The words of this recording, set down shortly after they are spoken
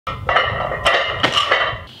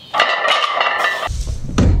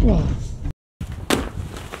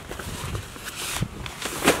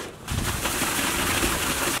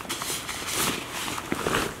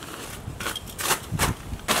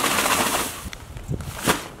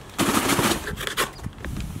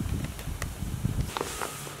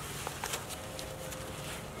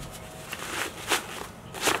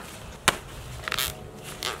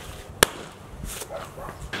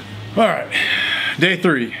All right, day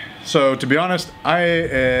 3. So to be honest, I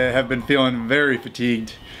have been feeling very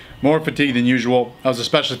fatigued, more fatigued than usual. I was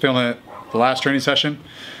especially feeling it the last training session.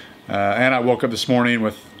 And I woke up this morning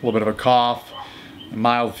with a little bit of a cough, a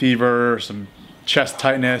mild fever, some chest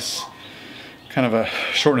tightness, kind of a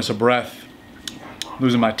shortness of breath,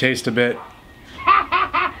 losing my taste a bit.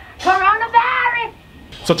 Coronavirus!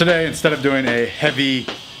 So today, instead of doing a heavy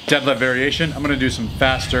deadlift variation, I'm gonna do some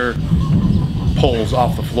faster pulls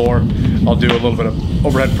off the floor. I'll do a little bit of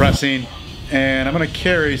overhead pressing, and I'm gonna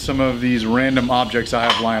carry some of these random objects I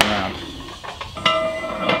have lying around.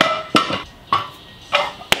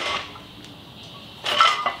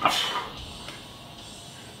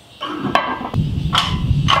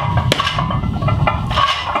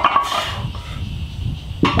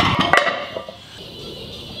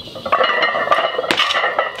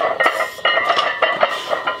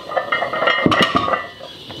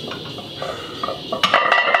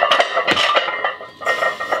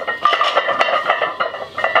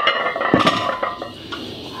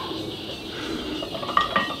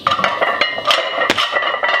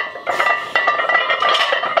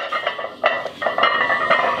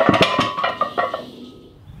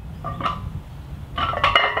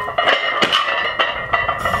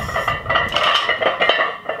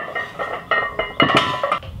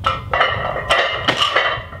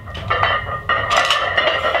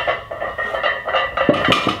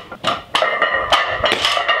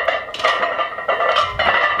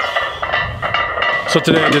 So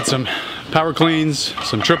today I did some power cleans,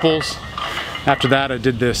 some triples. After that I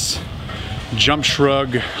did this jump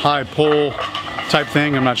shrug, high pull type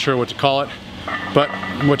thing. I'm not sure what to call it, but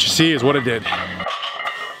what you see is what I did.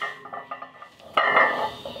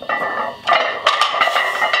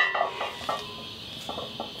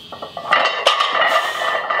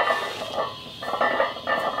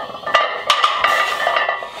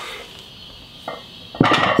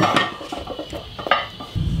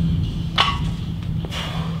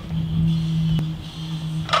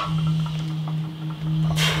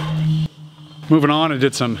 Moving on, I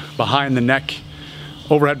did some behind the neck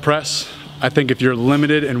overhead press. I think if you're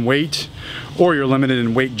limited in weight or you're limited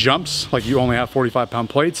in weight jumps, like you only have 45-pound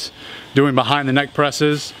plates, doing behind the neck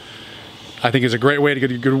presses, I think is a great way to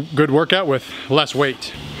get a good workout with less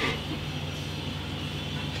weight.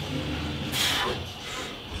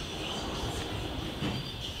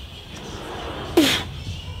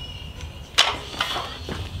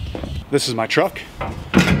 This is my truck.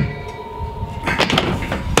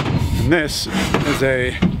 And this is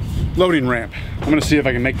a loading ramp. I'm gonna see if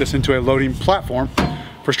I can make this into a loading platform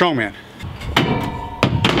for Strongman.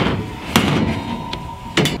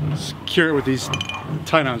 Secure it with these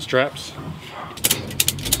tie-down straps.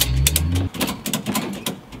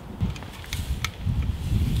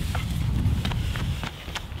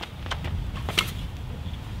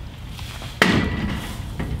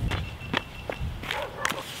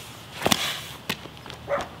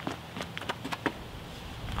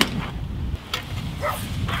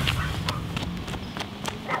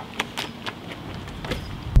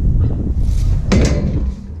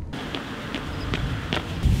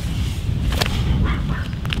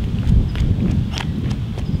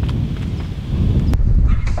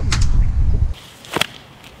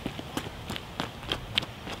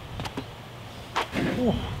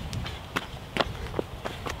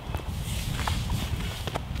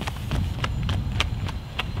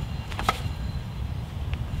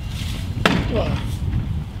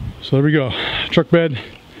 So there we go, truck bed,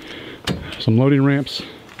 some loading ramps,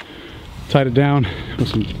 tied it down with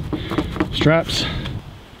some straps.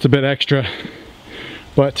 It's a bit extra,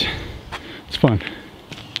 but it's fun.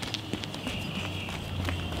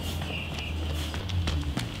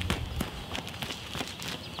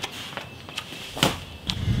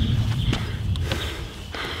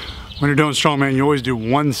 When you're doing strongman, you always do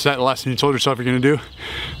one set less than you told yourself you're gonna do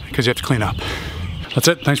because you have to clean up. That's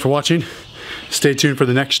it, thanks for watching. Stay tuned for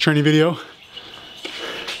the next training video.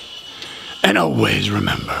 And always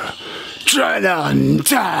remember, try it on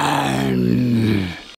time.